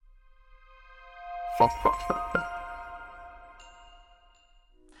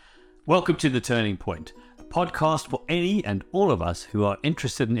Welcome to The Turning Point, a podcast for any and all of us who are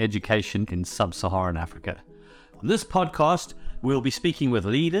interested in education in Sub-Saharan Africa. On this podcast, we'll be speaking with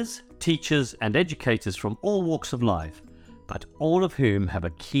leaders, teachers, and educators from all walks of life, but all of whom have a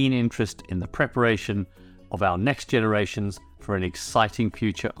keen interest in the preparation of our next generations for an exciting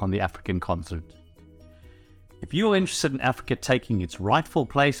future on the African continent. If you're interested in Africa taking its rightful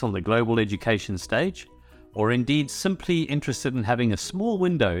place on the global education stage, or indeed simply interested in having a small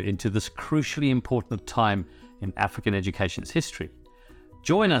window into this crucially important time in African education's history,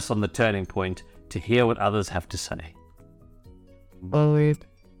 join us on The Turning Point to hear what others have to say. Mthulisi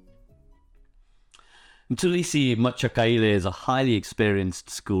Matshakaile is a highly experienced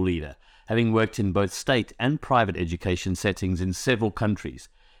school leader, having worked in both state and private education settings in several countries,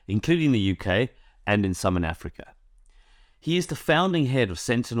 including the UK and in some in Africa. He is the founding head of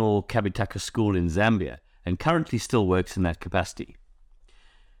Sentinel Kabitaka School in Zambia and currently still works in that capacity.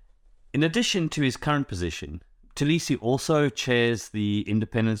 In addition to his current position, Mthulisi also chairs the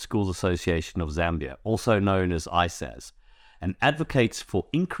Independent Schools Association of Zambia, also known as ISAZ, and advocates for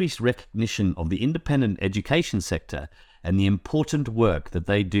increased recognition of the independent education sector and the important work that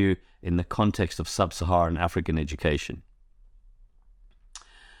they do in the context of Sub-Saharan African education.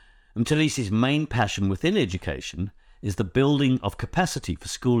 Mthulisi's main passion within education is the building of capacity for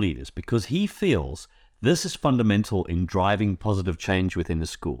school leaders because he feels this is fundamental in driving positive change within the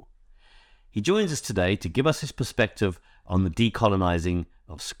school. He joins us today to give us his perspective on the decolonizing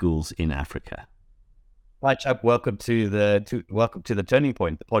of schools in Africa. Hi, Chuck. Welcome to the Turning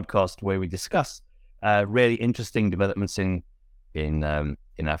Point, the podcast where we discuss really interesting developments in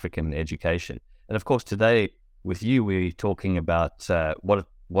African education. And of course, today with you, we're talking about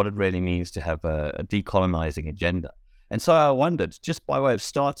what it really means to have a decolonizing agenda. And so I wondered, just by way of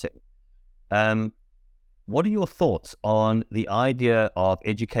starting, what are your thoughts on the idea of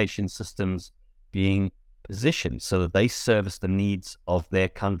education systems being positioned so that they service the needs of their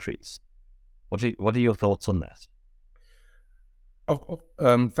countries? What are your thoughts on that?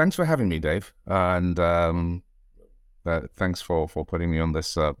 Thanks for having me, Dave, and thanks for putting me on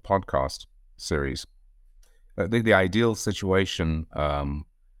this podcast series. I think the ideal situation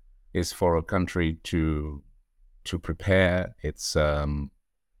is for a country to prepare its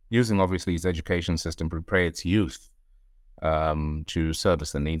using obviously its education system, prepare its youth to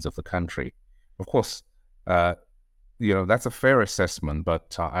service the needs of the country. Of course, that's a fair assessment,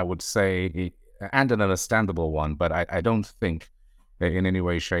 but I would say, and an understandable one, but I don't think in any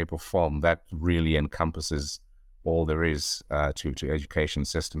way, shape or form that really encompasses all there is to education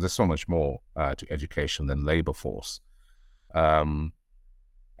systems. There's so much more to education than labor force.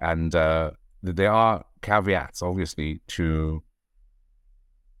 And there are caveats, obviously, to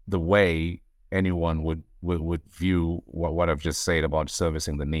the way anyone would view what I've just said about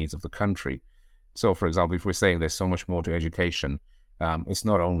servicing the needs of the country. So, for example, if we're saying there's so much more to education, it's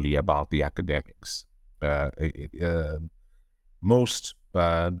not only about the academics. We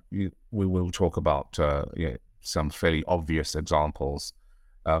will talk about some fairly obvious examples.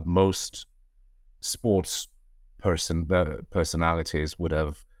 Most sports personalities would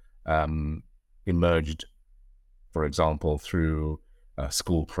have emerged, for example, through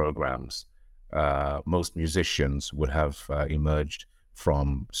school programs. Most musicians would have emerged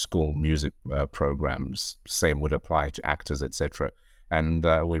from school music programs. Same would apply to actors, etc. And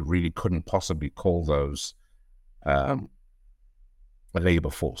we really couldn't possibly call those a labor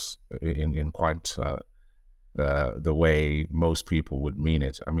force in quite the way most people would mean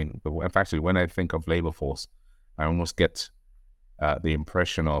it. I mean, in fact, when I think of labor force, I almost get the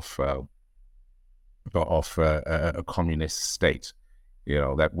impression of a communist state.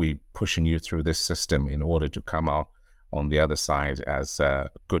 That we pushing you through this system in order to come out on the other side as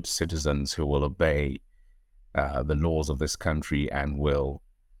good citizens who will obey the laws of this country and will,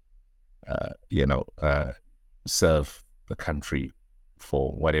 serve the country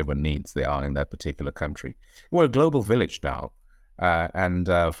for whatever needs there are in that particular country. We're a global village now, and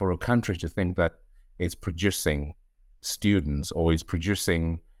for a country to think that it's producing students or is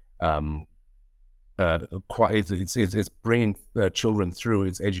producing it's bringing children through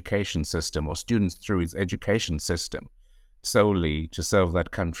its education system or students through its education system solely to serve that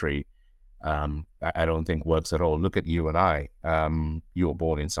country, I don't think works at all. Look at you and I. You were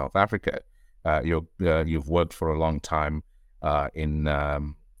born in South Africa. You've worked for a long time in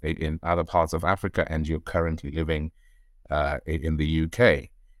other parts of Africa, and you're currently living in the UK.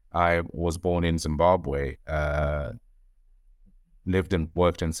 I was born in Zimbabwe, lived and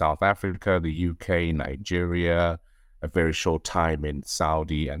worked in South Africa, the UK, Nigeria, a very short time in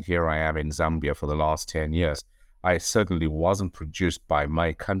Saudi, and here I am in Zambia for the last 10 years. I certainly wasn't produced by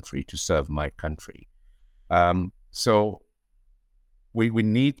my country to serve my country. So we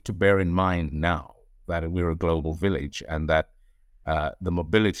need to bear in mind now that we're a global village, and that the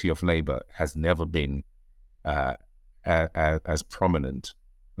mobility of labor has never been as prominent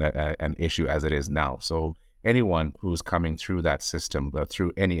an issue as it is now. So anyone who's coming through that system,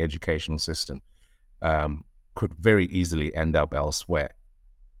 through any educational system, could very easily end up elsewhere.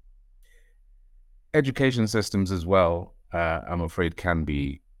 Education systems as well, I'm afraid, can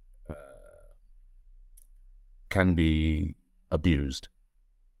be abused.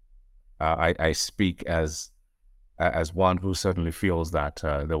 I speak as one who certainly feels that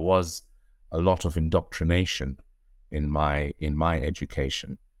there was a lot of indoctrination in my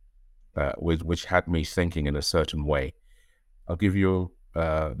education, which had me thinking in a certain way. I'll give you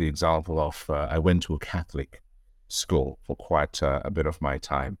the example of I went to a Catholic school for quite a bit of my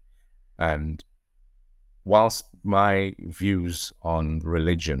time, and whilst my views on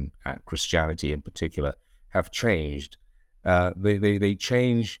religion and Christianity in particular have changed, they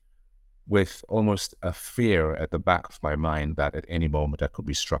change with almost a fear at the back of my mind that at any moment I could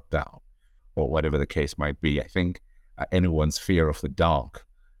be struck down, or whatever the case might be. I think anyone's fear of the dark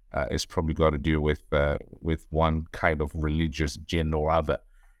is probably got to do with one kind of religious jinn or other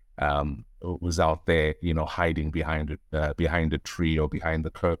who's out there, hiding behind a tree or behind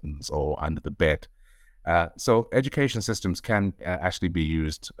the curtains or under the bed. So education systems can actually be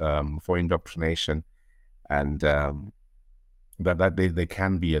used for indoctrination, and that they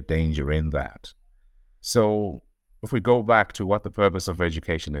can be a danger in that. So if we go back to what the purpose of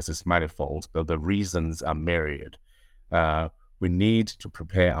education is, it's manifold. The reasons are myriad. We need to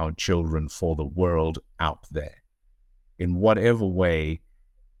prepare our children for the world out there. In whatever way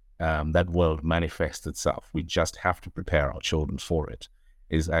that world manifests itself, we just have to prepare our children for it,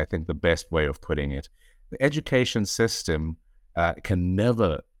 is, I think, the best way of putting it. The education system can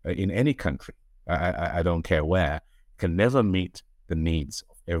never, in any country, I don't care where, can never meet the needs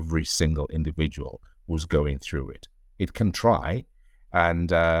of every single individual who's going through it. It can try,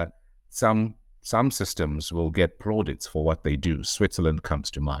 and some systems will get plaudits for what they do. Switzerland comes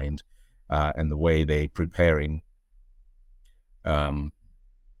to mind, and the way they're preparing,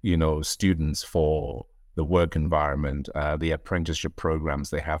 students for the work environment, the apprenticeship programs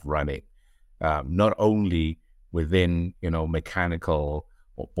they have running, not only within, mechanical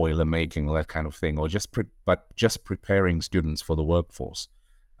or boiler making or that kind of thing, or but just preparing students for the workforce,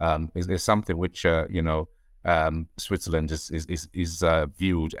 is something which Switzerland is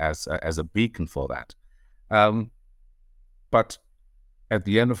viewed as a beacon for that. But at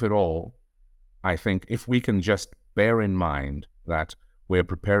the end of it all, I think if we can just bear in mind that we're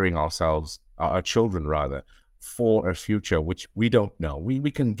preparing our children rather, for a future which we don't know, we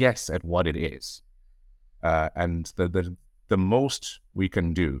can guess at what it is, and the most we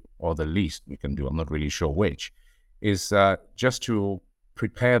can do, or the least we can do, I'm not really sure which, is just to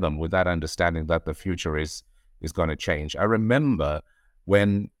prepare them with that understanding that the future is going to change. I remember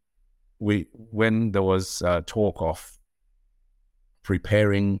when there was talk of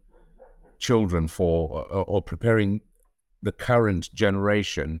preparing children for, or preparing the current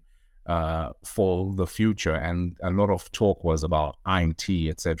generation for the future, and a lot of talk was about IT,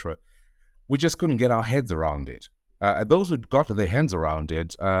 etc. We just couldn't get our heads around it. Those who got their hands around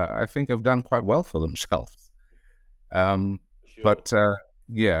it, I think, have done quite well for themselves. Sure. But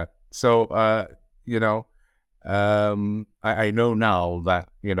yeah, so I know now that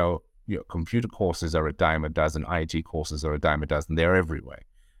computer courses are a dime a dozen, IT courses are a dime a dozen. They're everywhere.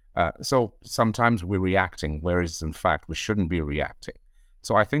 So sometimes we're reacting, whereas in fact we shouldn't be reacting.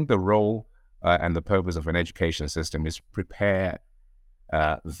 So I think the role and the purpose of an education system is prepare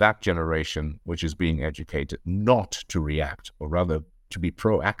that generation which is being educated not to react, or rather to be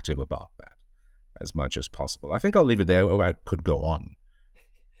proactive about that as much as possible. I think I'll leave it there, or I could go on.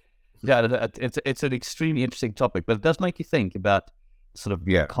 Yeah, it's an extremely interesting topic, but it does make you think about sort of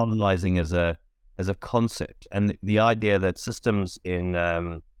colonizing as a concept, and the idea that systems in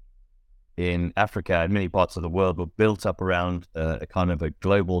Africa and many parts of the world were built up around a kind of a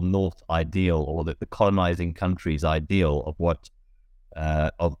global north ideal, or the colonizing countries ideal of what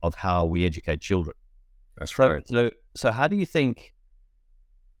of how we educate children. That's right. So how do you think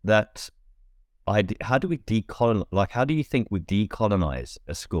that how do we decolonize? Like, how do you think we decolonize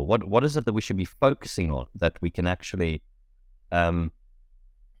a school? What is it that we should be focusing on that we can actually, okay,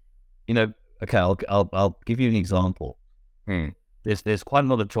 I'll give you an example. There's quite a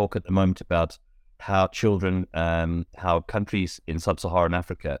lot of talk at the moment about how children, how countries in Sub-Saharan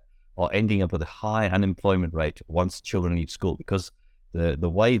Africa are ending up with a high unemployment rate once children leave school, because the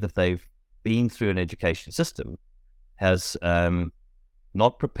way that they've been through an education system has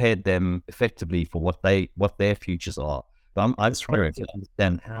not prepared them effectively for what their futures are. But I'm trying to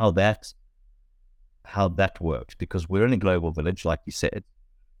understand how that works, because we're in a global village, like you said,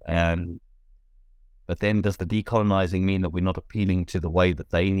 but then does the decolonizing mean that we're not appealing to the way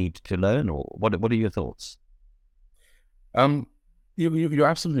that they need to learn, or what are your thoughts? You're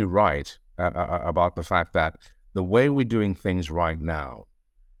absolutely right about the fact that the way we're doing things right now,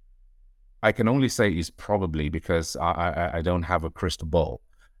 I can only say is probably, because I don't have a crystal ball,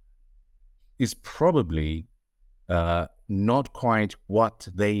 is probably not quite what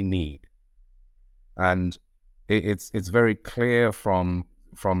they need. And it's very clear from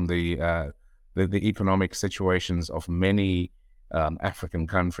the economic situations of many African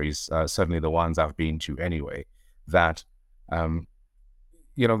countries, certainly the ones I've been to anyway, that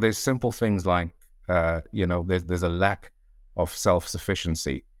there's simple things like there's a lack of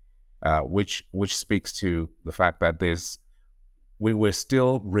self-sufficiency, which speaks to the fact that we're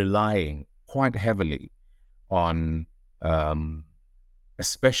still relying quite heavily on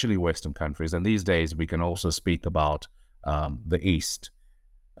especially Western countries, and these days we can also speak about the East,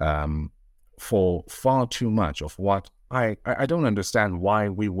 for far too much of what I don't understand why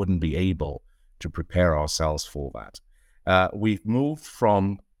we wouldn't be able to prepare ourselves for that. We've moved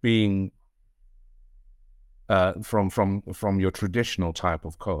from being from your traditional type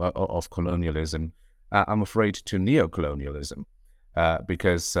of colonialism, I'm afraid, to neocolonialism,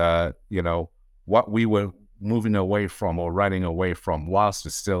 because what we were moving away from or running away from, whilst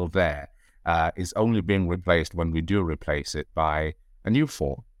it's still there, is only being replaced, when we do replace it, by a new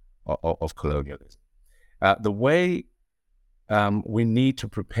form of colonialism. The way we need to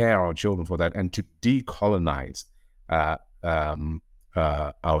prepare our children for that, and to decolonize our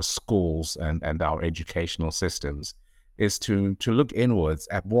schools and our educational systems, is to look inwards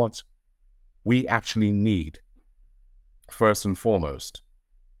at what we actually need first and foremost,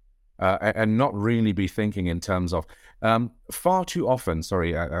 and not really be thinking in terms of far too often,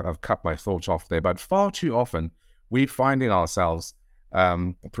 sorry, I've cut my thoughts off there, but far too often we're finding ourselves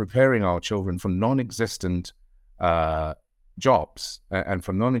preparing our children for non-existent jobs and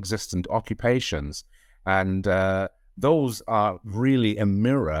for non-existent occupations, and those are really a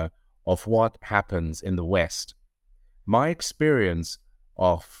mirror of what happens in the West. My experience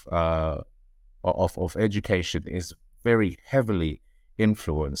of education is very heavily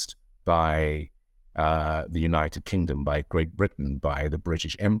influenced by the United Kingdom, by Great Britain, by the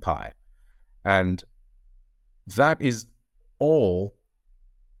British Empire, and that is all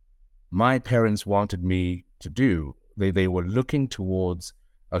my parents wanted me to do. They were looking towards,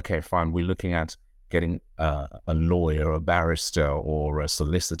 okay, fine, we're looking at getting a lawyer, a barrister, or a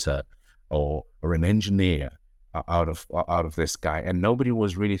solicitor, or an engineer out of this guy, and nobody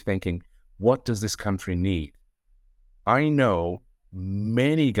was really thinking, what does this country need? I know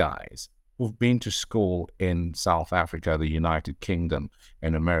many guys who've been to school in South Africa, the United Kingdom,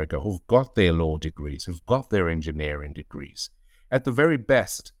 and America, who've got their law degrees, who've got their engineering degrees. At the very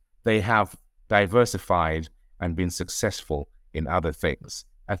best, they have diversified and been successful in other things.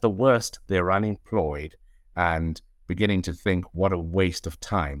 At the worst, they're unemployed and beginning to think what a waste of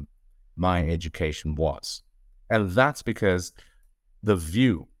time my education was. And that's because the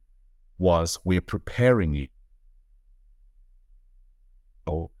view was, we're preparing you,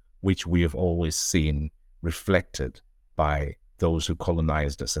 which we have always seen reflected by those who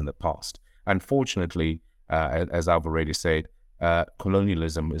colonized us in the past. Unfortunately, as I've already said,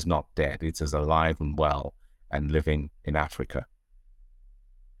 colonialism is not dead. It's as alive and well and living in Africa.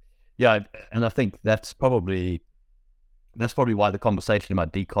 Yeah, and I think that's probably why the conversation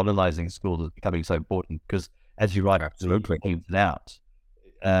about decolonizing schools is becoming so important, because, as you rightly pointed out,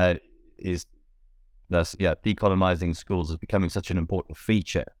 decolonizing schools is becoming such an important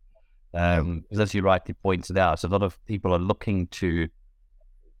feature. Because, as you rightly pointed out, a lot of people are looking to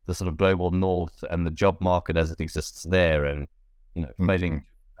the sort of global north and the job market as it exists there, and failing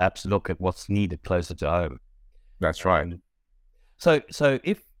perhaps look at what's needed closer to home. That's right. So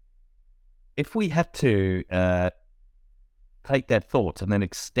if we had to take that thought and then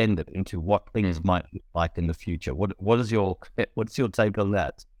extend it into what things might look like in the future, what's your take on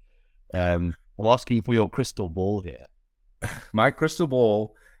that? I'm asking for your crystal ball here. My crystal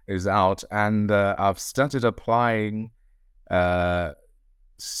ball is out, and I've started applying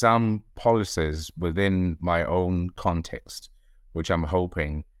some policies within my own context, which I'm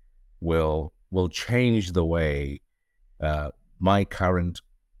hoping will change the way my current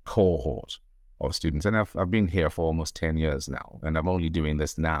cohort of students, and I've been here for almost 10 years now, and I'm only doing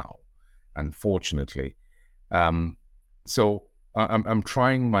this now, unfortunately. So I'm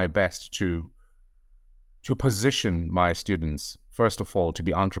trying my best to position my students, first of all, to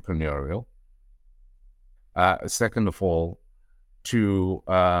be entrepreneurial. Second of all, to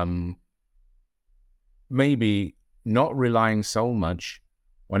maybe not relying so much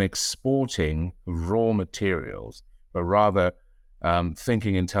on exporting raw materials, but rather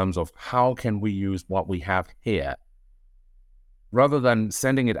thinking in terms of how can we use what we have here, rather than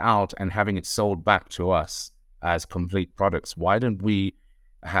sending it out and having it sold back to us as complete products. Why don't we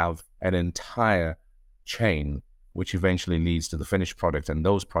have an entire chain which eventually leads to the finished product, and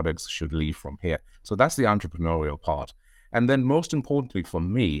those products should leave from here? So that's the entrepreneurial part. And then most importantly for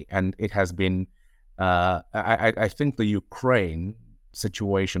me, and it has been, I think the Ukraine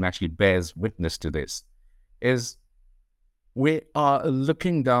situation actually bears witness to this, is we are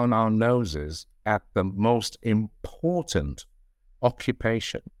looking down our noses at the most important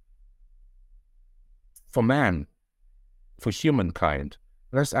occupation for man, for humankind.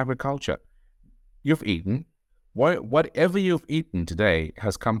 That's agriculture. You've eaten. Whatever you've eaten today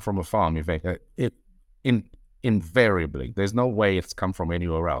has come from a farm. Invariably, there's no way it's come from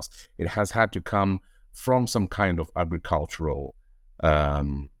anywhere else. It has had to come from some kind of agricultural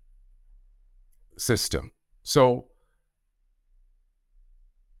system. So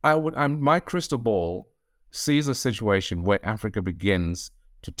my crystal ball sees a situation where Africa begins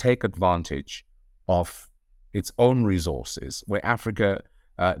to take advantage of its own resources, where Africa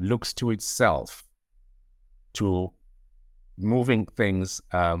looks to itself, to moving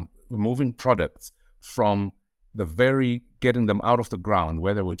products from getting them out of the ground,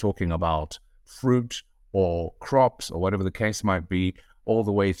 whether we're talking about fruit or crops or whatever the case might be, all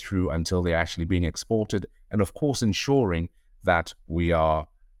the way through until they're actually being exported. And of course, ensuring that we are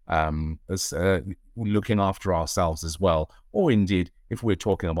looking after ourselves as well. Or indeed, if we're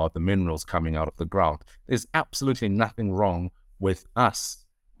talking about the minerals coming out of the ground, there's absolutely nothing wrong with us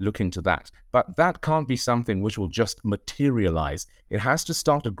looking to that. But that can't be something which will just materialize. It has to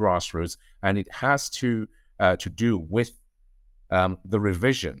start at grassroots, and it has to do with the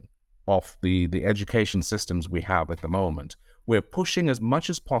revision of the education systems we have at the moment. We're pushing as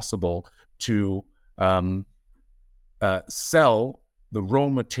much as possible to sell the raw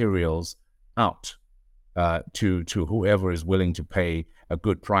materials out to whoever is willing to pay a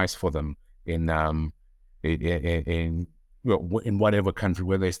good price for them in whatever country,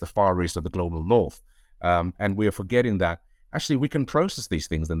 whether it's the Far East or the global North. And we are forgetting that actually we can process these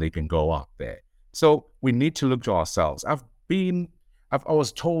things and they can go out there. So we need to look to ourselves. I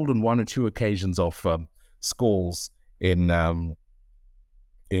was told on one or two occasions of schools in other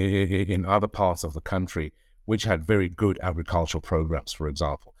parts of the country which had very good agricultural programs, for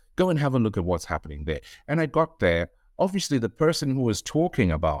example. Go and have a look at what's happening there. And I got there. Obviously, the person who was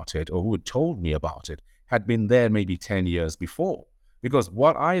talking about it, or who had told me about it, had been there maybe 10 years before. Because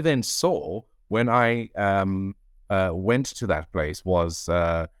what I then saw when I went to that place was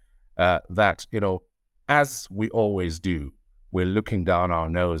that, as we always do, we're looking down our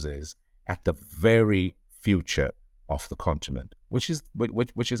noses at the very future of the continent, which is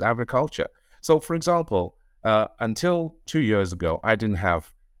agriculture. So, for example, until 2 years ago, I didn't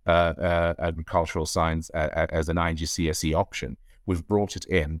have agricultural science as an IGCSE option. We've brought it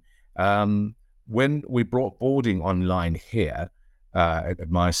in. When we brought boarding online here at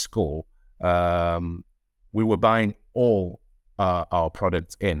my school, we were buying all our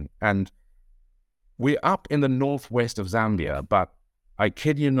products in. And we're up in the northwest of Zambia, but I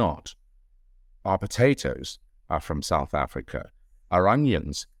kid you not, our potatoes are from South Africa. Our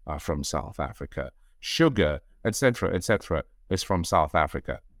onions are from South Africa. Sugar, etc., is from South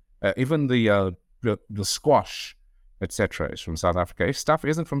Africa. Even the squash, etc., is from South Africa. If stuff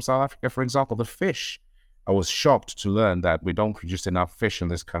isn't from South Africa, for example, the fish, I was shocked to learn that we don't produce enough fish in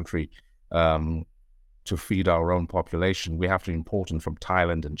this country to feed our own population. We have to import them from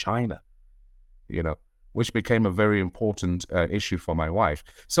Thailand and China, which became a very important issue for my wife.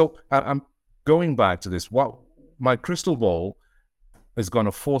 So I'm going back to this. What my crystal ball is going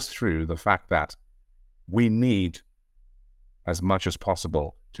to force through the fact that we need, as much as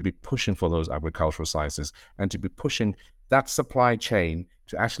possible, to be pushing for those agricultural sciences and to be pushing that supply chain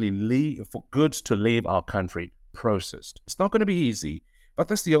to actually for goods to leave our country processed. It's not going to be easy, but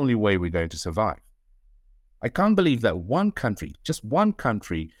that's the only way we're going to survive. I can't believe that one country, just one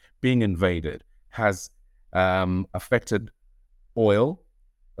country being invaded, has affected oil,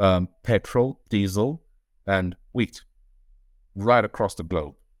 petrol, diesel, and wheat right across the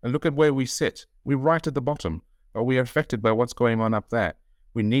globe. And look at where we sit. We're right at the bottom. Or we are affected by what's going on up there.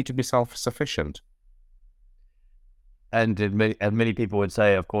 We need to be self-sufficient. and many people would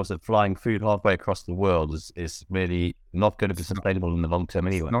say, of course, that flying food halfway across the world is really not going to be sustainable in the long term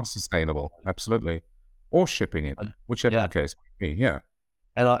anyway. It's not sustainable, absolutely. Or shipping it, whichever Yeah. the case may be. Yeah.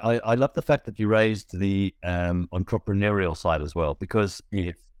 And I love the fact that you raised the entrepreneurial side as well, because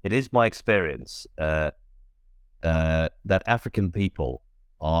it is my experience that African people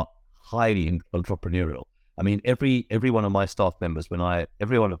are highly entrepreneurial. I mean, every one of my staff members,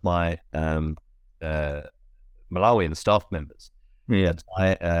 every one of my Malawian staff members,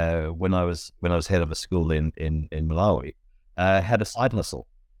 when I was head of a school in Malawi, had a side hustle.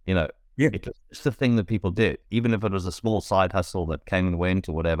 You know, it was just the thing that people did, even if it was a small side hustle that came and went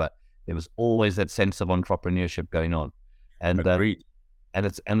or whatever. There was always that sense of entrepreneurship going on, and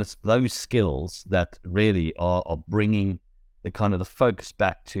it's those skills that really are bringing the kind of the focus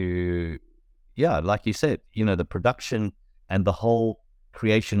back to, like you said, the production and the whole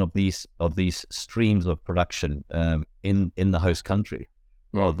creation of these streams of production in the host country,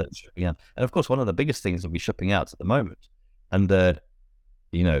 rather than shipping out. And of course, one of the biggest things that we're shipping out at the moment, and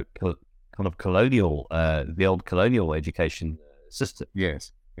kind of colonial, the old colonial education system,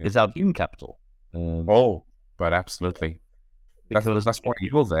 is our human capital. But absolutely. Because that's why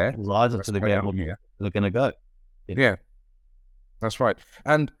you're there. Lies to the ground, they're going to go. Yeah, that's right.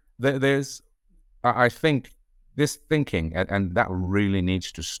 And there's, I think, this thinking, and that really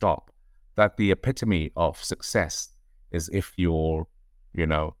needs to stop, that the epitome of success is if you're,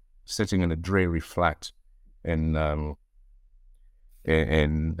 sitting in a dreary flat in the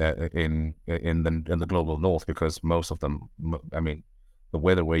global north, because most of them, I mean, the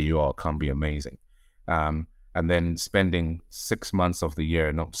weather where you are can be amazing. And then spending 6 months of the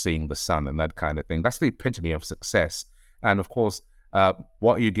year not seeing the sun and that kind of thing. That's the epitome of success. And of course,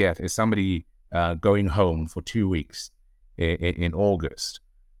 what you get is somebody going home for 2 weeks in August,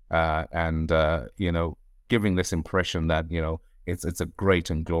 and giving this impression that it's a great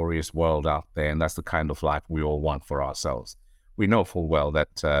and glorious world out there, and that's the kind of life we all want for ourselves. We know full well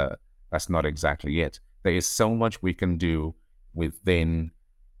that that's not exactly it. There is so much we can do within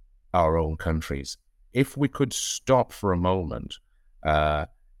our own countries. If we could stop for a moment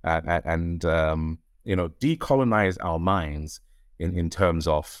and decolonize our minds in terms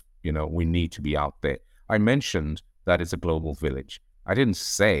of, we need to be out there. I mentioned that it's a global village. I didn't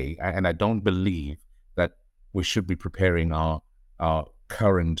say, and I don't believe that we should be preparing our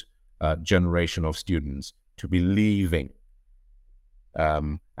current generation of students to be leaving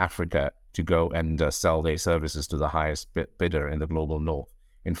Africa to go and sell their services to the highest bidder in the global north.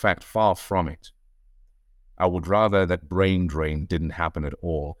 In fact, far from it. I would rather that brain drain didn't happen at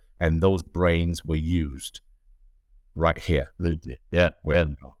all, and those brains were used right here. Yeah.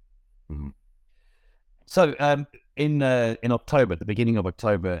 So in October, at the beginning of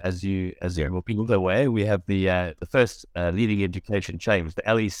October, as you will be aware, we have the first leading education change, the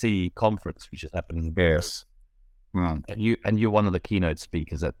LEC conference, which is happening. Yes. And you're one of the keynote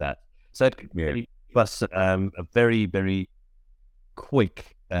speakers at that. So give us a very, very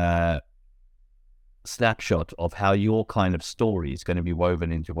quick snapshot of how your kind of story is going to be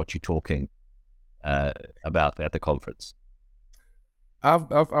woven into what you're talking about at the conference.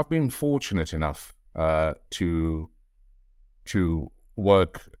 I've been fortunate enough to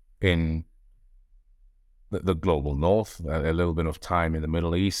work in the global north, a little bit of time in the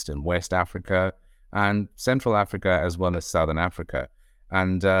Middle East and West Africa and Central Africa, as well as Southern Africa.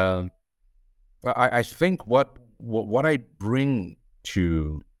 And I think what I bring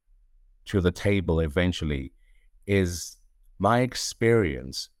to the table eventually is my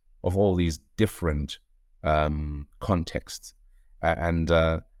experience of all these different contexts. And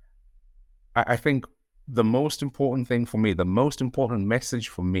I think the most important thing for me, the most important message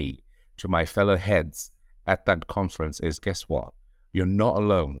for me to my fellow heads at that conference is, guess what? You're not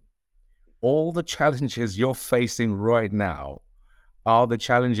alone. All the challenges you're facing right now are the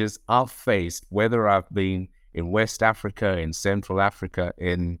challenges I've faced, whether I've been in West Africa, in Central Africa,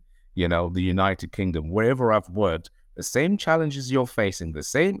 in the United Kingdom, wherever I've worked. The same challenges you're facing, the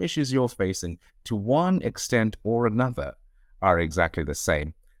same issues you're facing, to one extent or another, are exactly the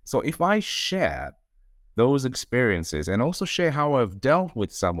same. So if I share those experiences and also share how I've dealt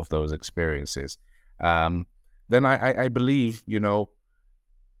with some of those experiences, then I believe,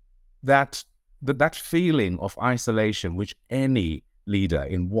 that feeling of isolation, which any leader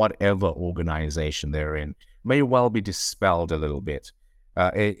in whatever organization they're in, may well be dispelled a little bit.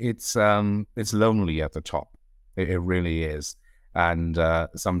 It's lonely at the top. It really is. And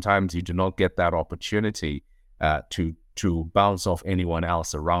sometimes you do not get that opportunity to bounce off anyone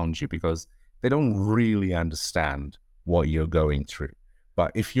else around you, because they don't really understand what you're going through.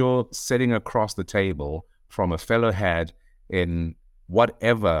 But if you're sitting across the table from a fellow head in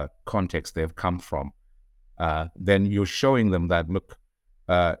whatever context they've come from, then you're showing them that, look,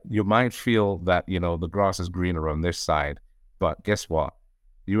 you might feel that, the grass is greener on this side, but guess what?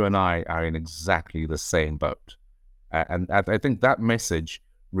 You and I are in exactly the same boat. And I think that message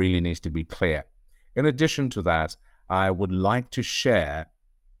really needs to be clear. In addition to that, I would like to share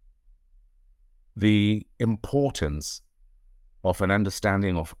the importance of an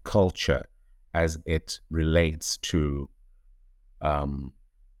understanding of culture as it relates to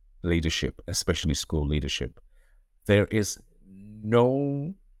leadership, especially school leadership. There is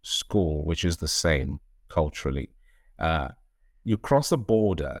no school which is the same culturally. You cross a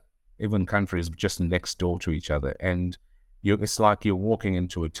border, even countries just next door to each other, and it's like you're walking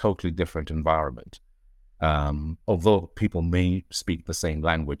into a totally different environment. Although people may speak the same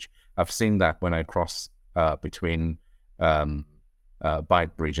language. I've seen that when I cross between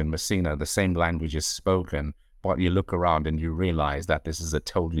Bite Bridge and Messina, the same language is spoken, but you look around and you realize that this is a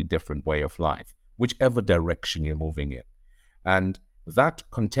totally different way of life, whichever direction you're moving in. And that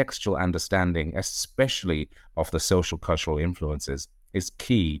contextual understanding, especially of the social cultural influences, is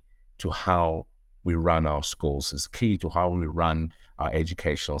key to how we run our schools, is key to how we run our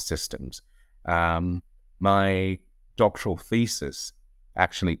educational systems. My doctoral thesis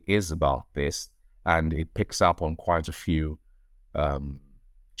actually is about this, and it picks up on quite a few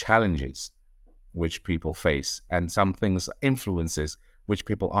challenges which people face, and some things, influences, which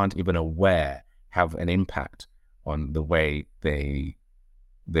people aren't even aware have an impact on the way they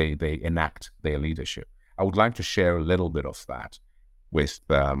enact their leadership. I would like to share a little bit of that with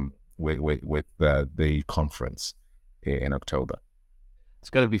the conference in October. It's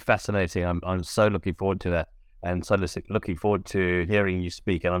going to be fascinating. I'm so looking forward to that, and so looking forward to hearing you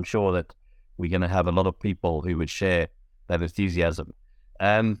speak. And I'm sure that we're going to have a lot of people who would share that enthusiasm.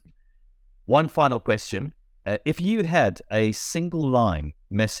 One final question: if you had a single line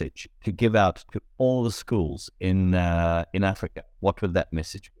message to give out to all the schools in Africa, what would that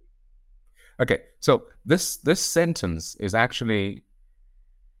message be? Okay, so this sentence is actually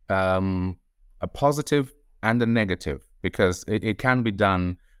a positive and a negative, because it can be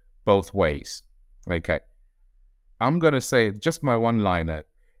done both ways. Okay, I'm going to say just my one-liner.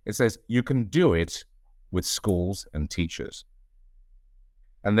 It says, you can do it with schools and teachers.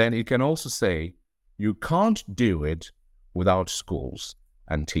 And then it can also say, you can't do it without schools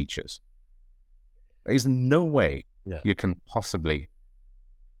and teachers. There is no way you can possibly,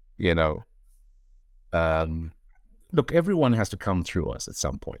 look, everyone has to come through us at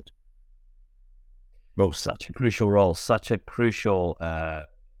some point. Such a crucial role, such a crucial,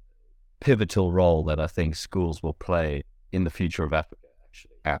 pivotal role that I think schools will play in the future of Africa,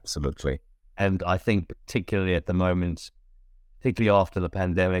 actually. Absolutely. And I think particularly at the moment, particularly after the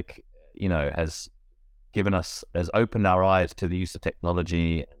pandemic, has opened our eyes to the use of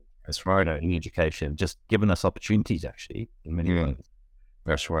technology. That's right. In education, just given us opportunities, actually, in many ways.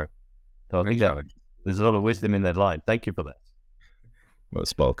 That's right. So I think that there's a lot of wisdom in that line. Thank you for that.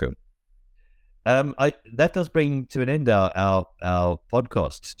 Most welcome. That does bring to an end our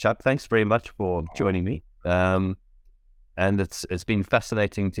podcast. Chuck, thanks very much for joining me. And it's been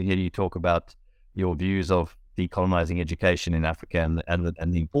fascinating to hear you talk about your views of decolonizing education in Africa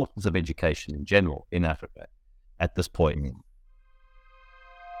and the importance of education in general in Africa at this point.